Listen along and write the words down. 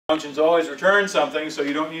Functions always return something, so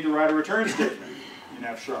you don't need to write a return statement in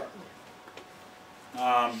F#.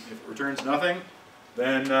 If it returns nothing,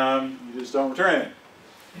 then you just don't return it.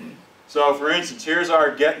 So for instance, here's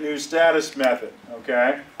our getNewStatus method,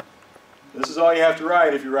 okay? This is all you have to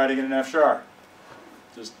write if you're writing it in F#.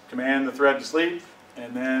 Just command the thread to sleep,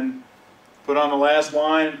 and then put on the last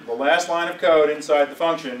line of code inside the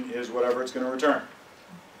function is whatever it's going to return.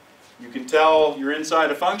 You can tell you're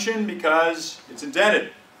inside a function because it's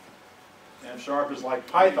indented. F# is like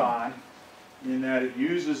Python in that it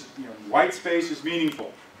uses, white space is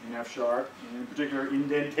meaningful in F#, and in particular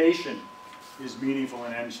indentation is meaningful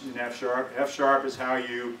in F#. F# is how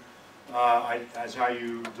you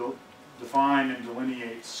define and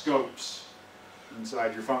delineate scopes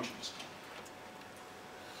inside your functions.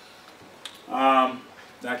 That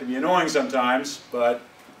can be annoying sometimes, but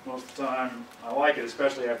most of the time I like it,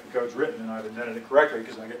 especially after the code's written and I've indented it correctly,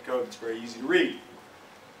 because I get code that's very easy to read.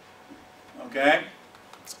 Okay?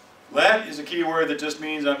 Let is a keyword that just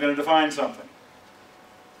means I'm going to define something.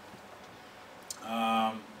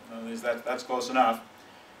 At least that's close enough.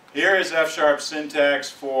 Here is F# syntax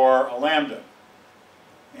for a lambda.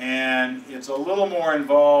 And it's a little more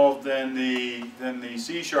involved than the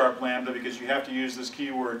C# lambda, because you have to use this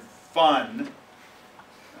keyword fun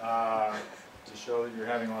to show that you're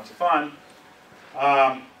having lots of fun.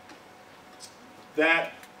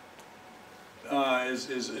 That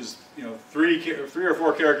is three or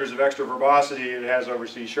four characters of extra verbosity it has over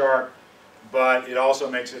C#, but it also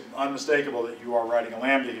makes it unmistakable that you are writing a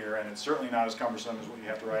lambda here, and it's certainly not as cumbersome as what you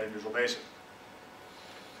have to write in Visual Basic.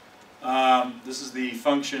 This is the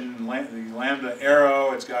function, the lambda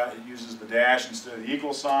arrow. It uses the dash instead of the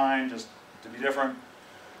equal sign, just to be different.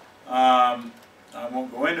 I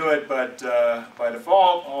won't go into it, but by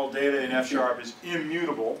default, all data in F# is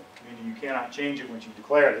immutable, meaning you cannot change it once you've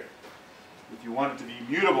declared it. If you want it to be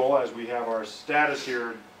mutable, as we have our status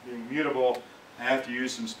here being mutable, I have to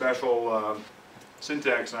use some special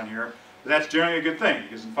syntax on here. But that's generally a good thing,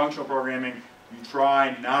 because in functional programming, you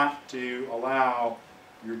try not to allow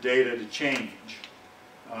your data to change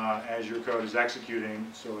as your code is executing,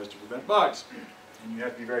 so as to prevent bugs. And you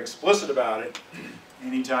have to be very explicit about it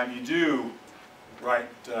anytime you do write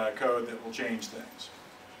code that will change things.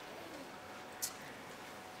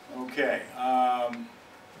 Okay.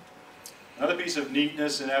 Another piece of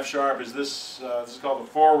neatness in F# is this. This is called the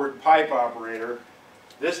forward pipe operator.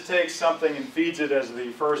 This takes something and feeds it as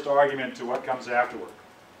the first argument to what comes afterward.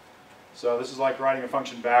 So this is like writing a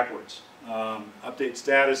function backwards. Update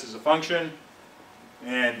status is a function,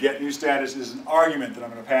 and getNewStatus is an argument that I'm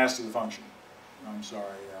going to pass to the function. I'm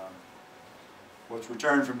sorry. What's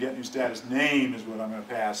returned from getNewStatus name is what I'm going to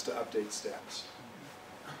pass to update status.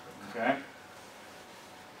 Okay.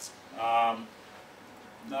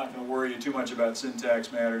 Not going to worry you too much about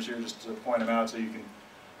syntax matters here, just to point them out so you can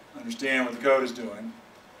understand what the code is doing.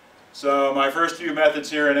 So my first few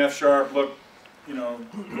methods here in F# look,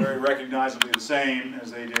 very recognizably the same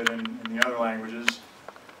as they did in the other languages.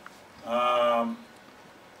 So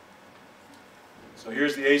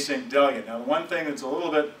here's the async delegate. Now the one thing that's a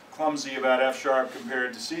little bit clumsy about F#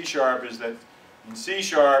 compared to C# is that in C#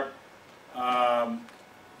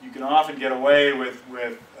 you can often get away with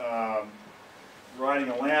writing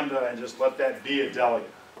a lambda and just let that be a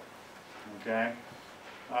delegate. Okay?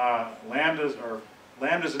 Lambdas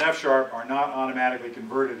in F# are not automatically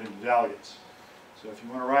converted into delegates. So if you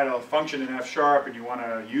want to write a function in F# and you want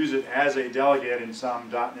to use it as a delegate in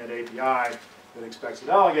some .NET API that expects a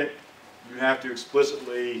delegate, you have to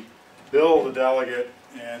explicitly build a delegate,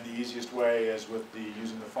 and the easiest way is with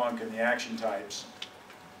using the func and the action types,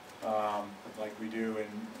 like we do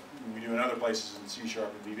in other places in C#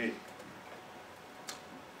 and VB.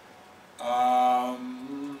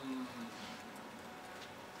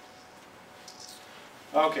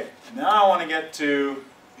 Okay, now I want to get to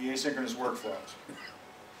the asynchronous workflows.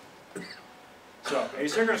 So,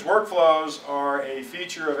 asynchronous workflows are a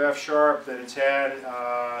feature of F# that it's had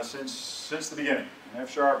since the beginning. In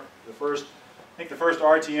F#, I think the first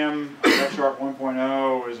RTM of F#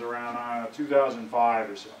 1.0 is around 2005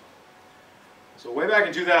 or so. So way back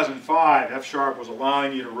in 2005, F# was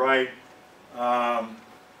allowing you to write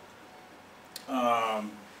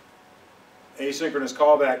asynchronous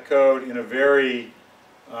callback code in a very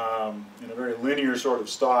linear sort of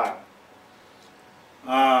style.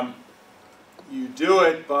 You do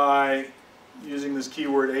it by using this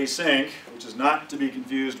keyword async, which is not to be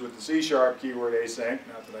confused with the C# keyword async,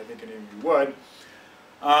 not that I think any of you would.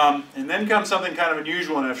 And then comes something kind of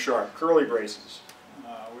unusual in F#, curly braces,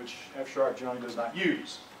 which F# generally does not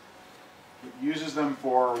use. It uses them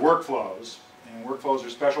for workflows, and workflows are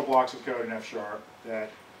special blocks of code in F# that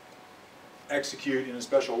execute in a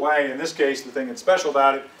special way. In this case, the thing that's special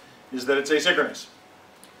about it is that it's asynchronous.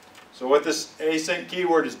 So what this async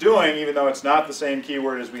keyword is doing, even though it's not the same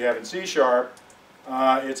keyword as we have in C#,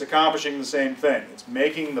 it's accomplishing the same thing. It's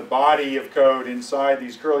making the body of code inside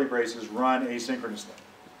these curly braces run asynchronously.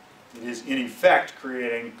 It is, in effect,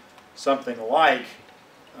 creating something like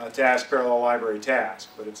a task parallel library task,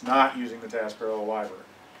 but it's not using the task parallel library.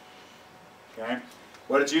 Okay?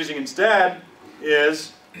 What it's using instead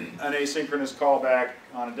is an asynchronous callback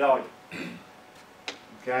on a delegate.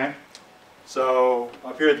 Okay? So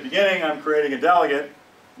up here at the beginning, I'm creating a delegate.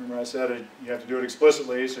 Remember I said you have to do it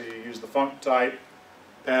explicitly, so you use the func type,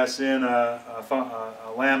 pass in a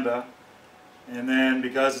lambda, and then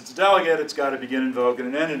because it's a delegate, it's got a begin invoke and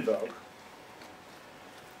an end invoke.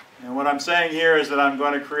 And what I'm saying here is that I'm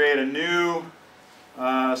going to create a new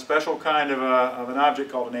special kind of an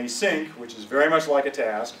object called an async, which is very much like a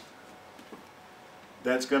task,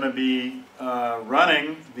 that's going to be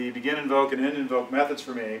running the begin invoke and end invoke methods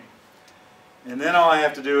for me. And then all I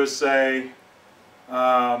have to do is say,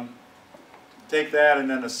 take that and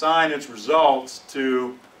then assign its results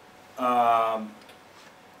to a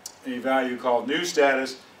value called new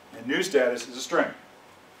status, and new status is a string.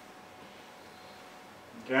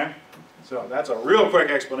 Okay? So that's a real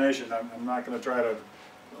quick explanation. I'm not going to try to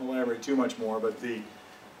elaborate too much more, but the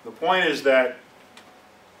point is that,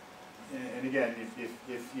 and again,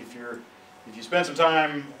 if you spend some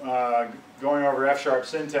time going over F#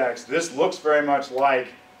 syntax, this looks very much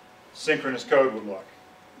like synchronous code would look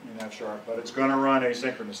in F#, but it's going to run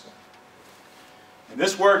asynchronously. And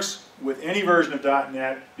this works with any version of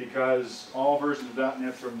 .NET because all versions of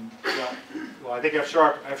 .NET from, well, I think F#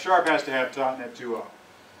 has to have .NET 2.0.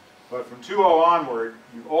 But from 2.0 onward,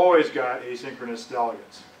 you've always got asynchronous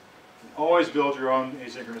delegates. You can always build your own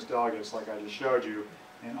asynchronous delegates like I just showed you.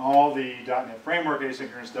 And all the .NET Framework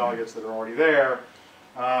asynchronous delegates that are already there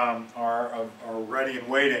are ready and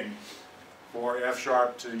waiting for F#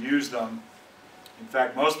 to use them. In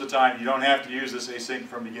fact, most of the time you don't have to use this async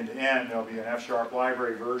from begin to end. There'll be an F#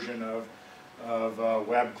 library version of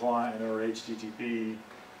web client or HTTP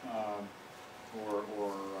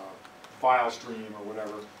or file stream or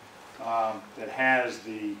whatever that has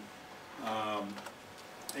the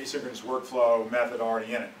asynchronous workflow method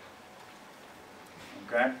already in it.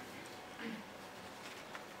 Okay?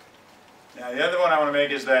 Now the other one I want to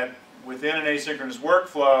make is that within an asynchronous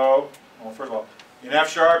workflow, well, first of all, in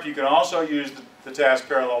F# you can also use the task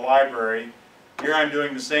parallel library. Here I'm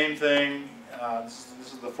doing the same thing. This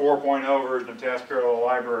is the 4.0 version of task parallel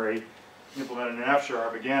library implemented in F#.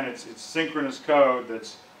 Again, it's synchronous code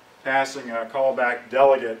that's passing a callback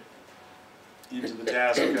delegate into the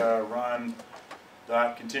task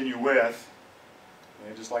run.continue with,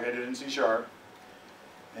 okay, just like I did in C#.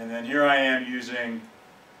 And then here I am using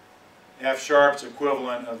F#'s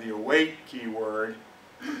equivalent of the await keyword.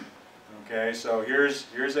 Okay, so here's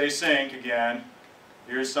async again.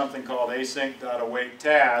 Here's something called async.await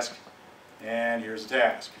task, and here's a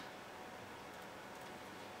task.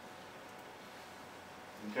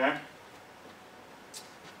 Okay?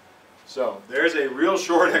 So there's a real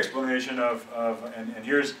short explanation and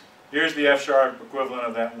here's the F# equivalent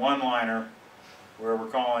of that one-liner where we're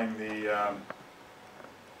calling the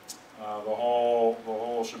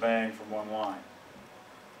whole shebang from one line.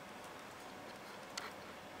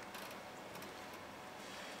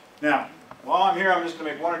 Now, while I'm here, I'm just going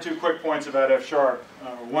to make one or two quick points about F#.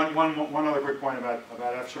 One other quick point about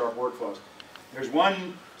F# workflows. There's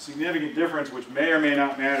one significant difference which may or may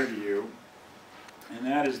not matter to you, and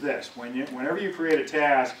that is this. Whenever you create a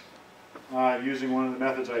task using one of the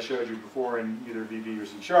methods I showed you before in either VB or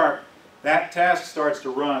C#, that task starts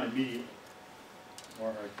to run immediately.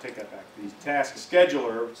 Or take that back. The task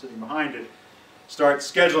scheduler sitting behind it starts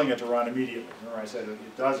scheduling it to run immediately. Remember I said it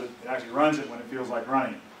actually runs it when it feels like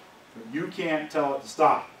running it. But you can't tell it to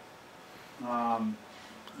stop.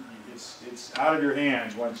 It's out of your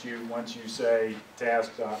hands once you say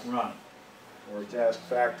task.run or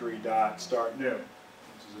taskfactory.startNew,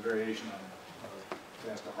 which is a variation of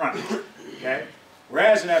task.run. Okay?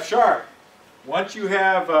 Whereas in F#, once you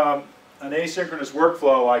have an asynchronous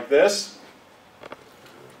workflow like this,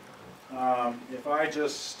 if I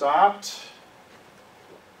just stopped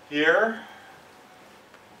here,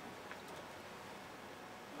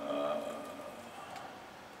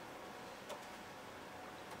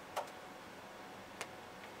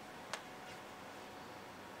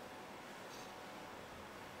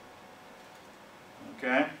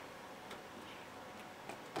 okay.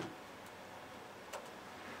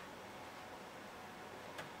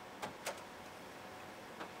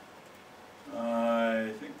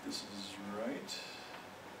 I think this is right.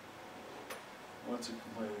 What's it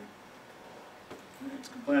complaining? It's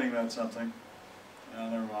complaining about something. No,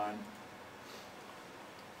 never mind.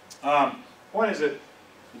 Point is that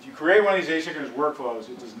if you create one of these asynchronous workflows,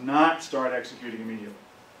 it does not start executing immediately.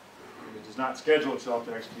 It does not schedule itself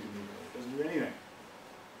to execute immediately. It doesn't do anything.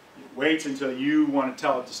 It waits until you want to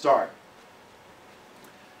tell it to start.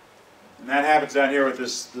 And that happens down here with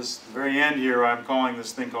this very end here. I'm calling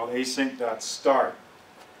this thing called async.start.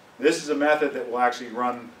 This is a method that will actually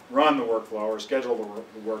run the workflow or schedule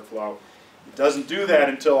the workflow. It doesn't do that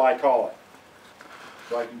until I call it.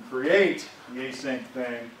 So I can create the async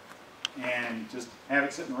thing and just have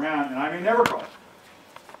it sitting around, and I may never call it.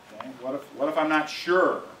 Okay? What if I'm not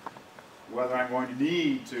sure whether I'm going to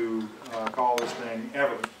need to call this thing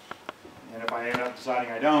ever? And if I end up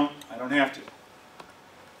deciding I don't have to.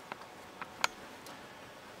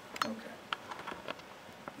 Okay.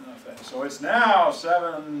 So it's now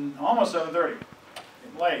almost 7:30.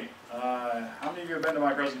 It's late. How many of you have been to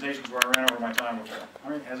my presentations where I ran over my time before? I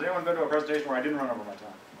mean, has anyone been to a presentation where I didn't run over my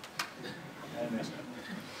time? I missed it.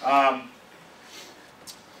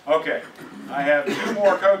 Okay, I have 2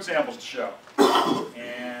 more code samples to show.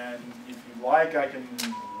 And if you'd like, I can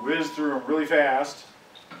whiz through them really fast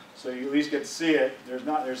so you at least get to see it.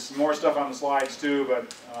 There's some more stuff on the slides too,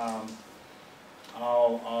 but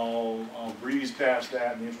I'll breeze past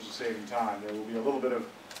that in the interest of saving time. There will be a little bit of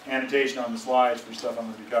annotation on the slides for stuff I'm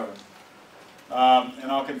going to be covering.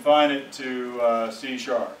 And I'll confine it to C#,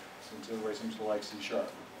 since everybody seems to like C#.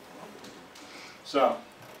 So,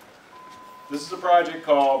 this is a project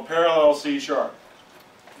called Parallel C#.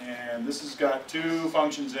 And this has got 2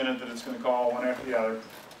 functions in it that it's going to call one after the other.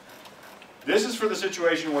 This is for the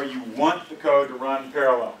situation where you want the code to run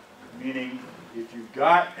parallel, meaning if you've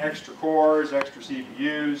got extra cores, extra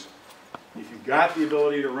CPUs, if you've got the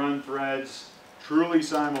ability to run threads truly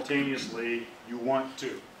simultaneously, you want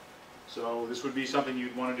to. So this would be something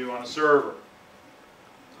you'd want to do on a server,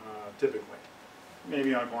 typically.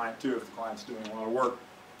 Maybe on a client too, if the client's doing a lot of work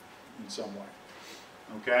in some way.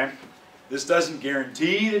 Okay? This doesn't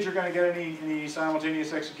guarantee that you're going to get any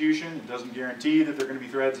simultaneous execution. It doesn't guarantee that there are going to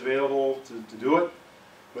be threads available to do it.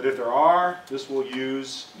 But if there are, this will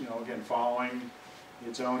use, again, following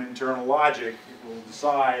its own internal logic, it will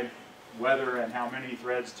decide whether and how many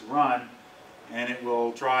threads to run, and it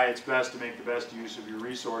will try its best to make the best use of your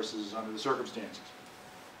resources under the circumstances.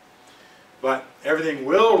 But everything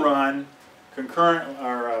will run concurrent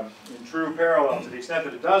or in true parallel. To the extent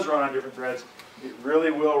that it does run on different threads, it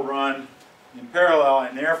really will run in parallel,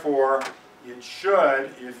 and therefore it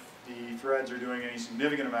should, if the threads are doing any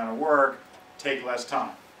significant amount of work, take less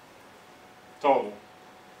time total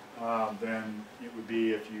than it would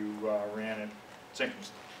be if you ran it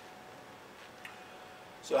synchronously.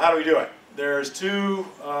 So how do we do it? There's 2,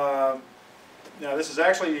 now this is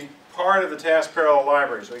actually part of the task parallel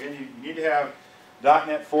library. So again, you need to have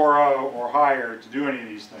 .NET 4.0 or higher to do any of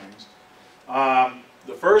these things.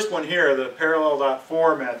 The first one here, the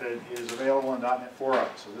parallel.4 method, is available in .NET 4.0.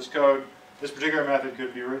 So this code, this particular method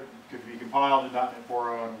could be compiled in .NET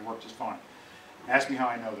 4.0 and work just fine. Ask me how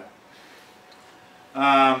I know that.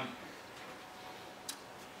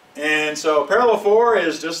 And so parallel 4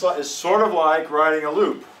 is sort of like writing a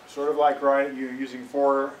loop, sort of like using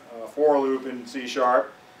for loop in C#. It's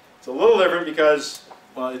a little different because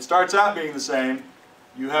it starts out being the same.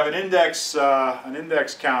 You have an index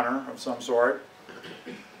counter of some sort.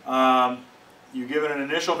 You give it an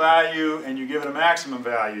initial value and you give it a maximum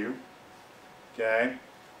value. Okay.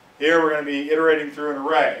 Here we're going to be iterating through an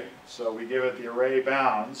array. So we give it the array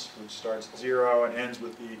bounds, which starts at 0 and ends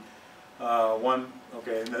with the 1.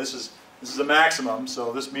 Okay, and this is a maximum,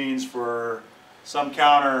 so this means for some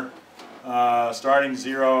counter starting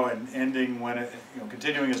 0 and ending when it,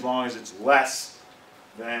 continuing as long as it's less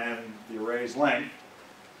than the array's length.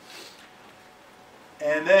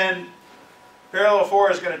 And then parallel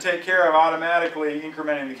 4 is going to take care of automatically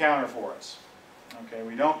incrementing the counter for us. Okay,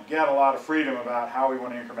 we don't get a lot of freedom about how we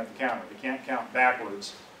want to increment the counter. We can't count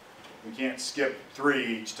backwards. We can't skip 3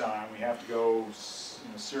 each time. We have to go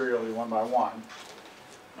serially 1 by 1.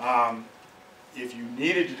 If you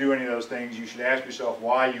needed to do any of those things, you should ask yourself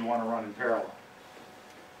why you want to run in parallel.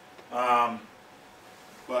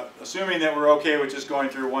 But assuming that we're okay with just going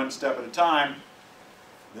through 1 step at a time,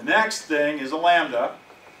 the next thing is a lambda.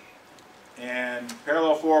 And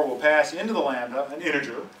parallel 4 will pass into the lambda an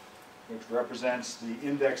integer, which represents the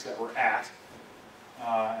index that we're at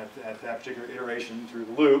that particular iteration through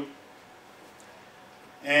the loop.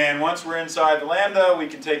 And once we're inside the lambda, we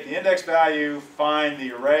can take the index value, find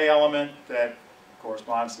the array element that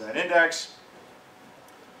corresponds to that index,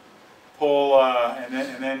 pull, and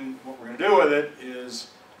then what we're going to do with it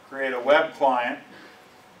is create a web client,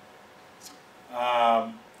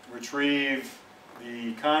 retrieve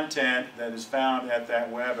the content that is found at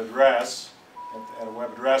that web address, at a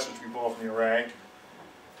web address which we pull from the array,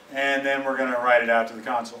 and then we're going to write it out to the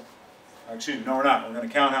console. Excuse me, no we're not. We're going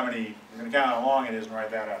to count how long it is and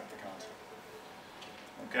write that out to the console.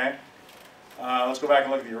 Okay? Let's go back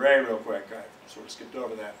and look at the array real quick. I sort of skipped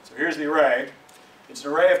over that. So here's the array. It's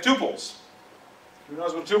an array of tuples. Who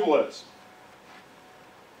knows what a tuple is?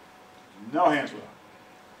 No hands were up.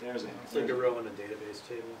 There's a hand. It's like a row in a database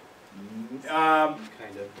table.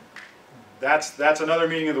 Kind of. That's another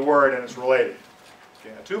meaning of the word, and it's related.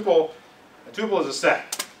 Okay, a tuple is a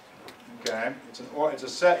set. Okay, it's a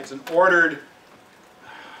set. It's an ordered.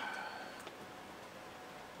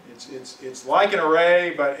 It's like an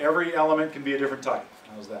array, but every element can be a different type.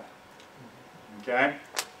 How's that? Okay,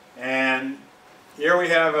 and here we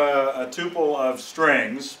have a tuple of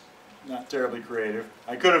strings. Not terribly creative.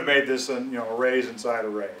 I could have made this arrays inside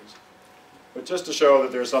arrays, but just to show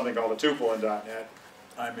that there's something called a tuple in .NET,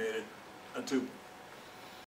 I made it a tuple.